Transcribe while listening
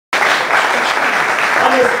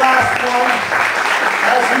this last one,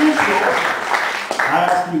 as usual, I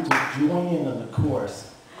ask you to join in on the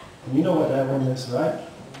chorus. And you know what that one is, right?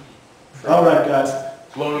 All right, guys.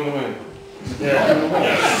 Blowing in the wind. Yeah.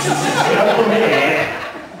 That's for me, right?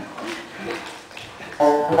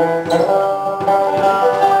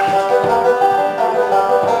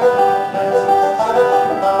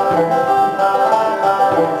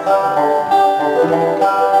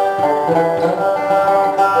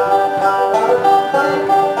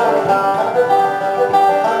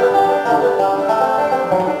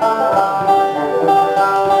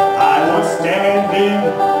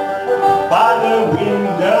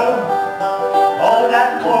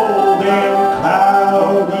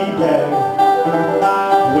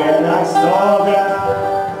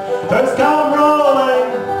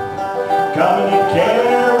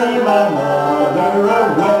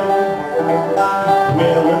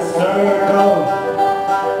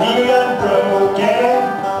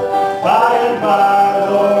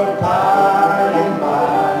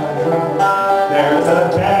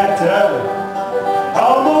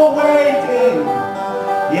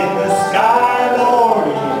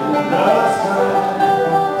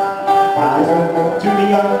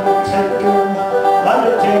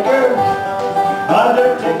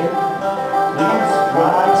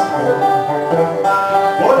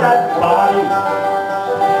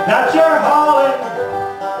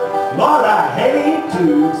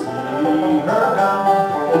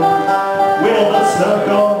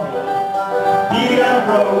 Circle be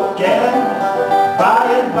unbroken, by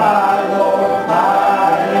and by, Lord,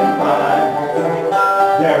 by and by.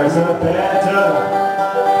 There's a better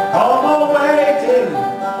home awaiting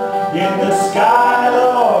in the sky,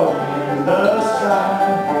 Lord, in the sky.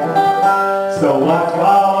 So I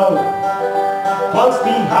followed close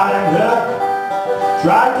behind her,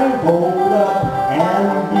 tried to hold up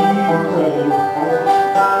and be brave,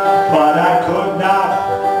 but I could not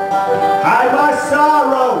hide my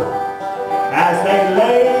sorrow as they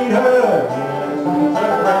laid her in the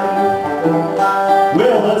grave.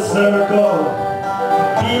 Will the circle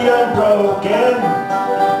be unbroken,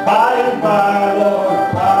 by and by,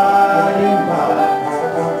 Lord, by and by?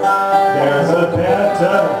 There's a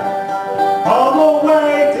better home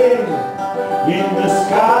awaiting in the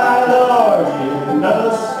sky, Lord, in the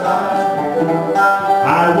sky.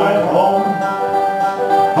 I went home,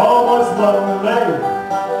 home was lonely.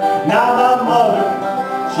 Now my mother,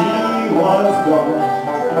 she was gone.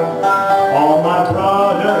 All my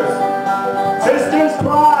brothers, sisters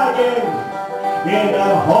crying in a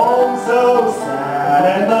home so sad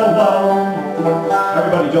and alone.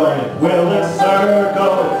 Everybody join in. Will the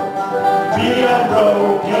circle be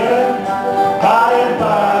unbroken, by and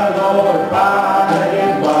by, Lord, by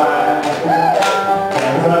and by?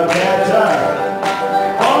 There's a better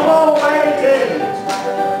home awaiting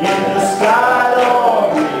in the sky,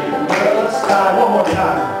 Lord. One more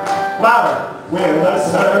time, louder. Will the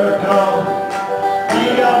circle be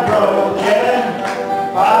unbroken,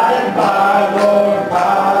 by and by, Lord,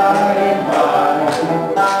 by and by?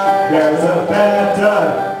 There's a better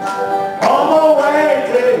home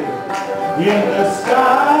awaiting in the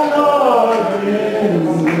sky, Lord, in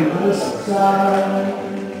the sky.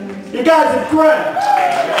 You guys are great.